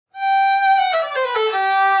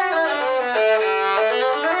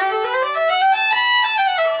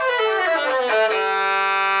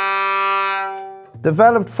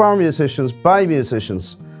Developed for musicians by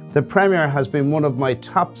musicians, the Premier has been one of my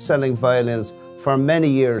top-selling violins for many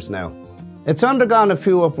years now. It's undergone a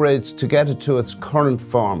few upgrades to get it to its current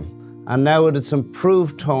form, and now with its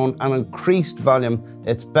improved tone and increased volume,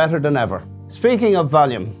 it's better than ever. Speaking of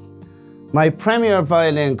volume, my Premier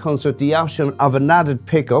violin comes with the option of an added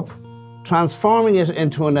pickup, transforming it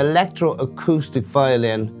into an Electro Acoustic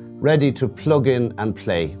violin ready to plug in and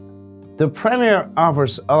play. The Premier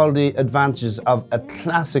offers all the advantages of a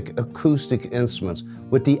classic acoustic instrument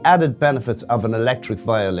with the added benefits of an electric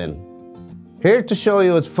violin. Here to show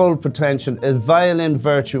you its full potential is violin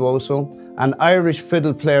virtuoso and Irish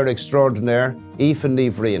fiddle player extraordinaire, Aoife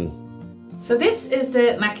Bhriain. So this is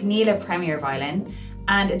the McNeela Premier violin,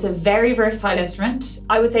 and it's a very versatile instrument.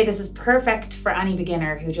 I would say this is perfect for any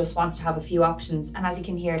beginner who just wants to have a few options, and as you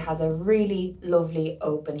can hear, it has a really lovely,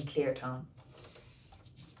 open, clear tone.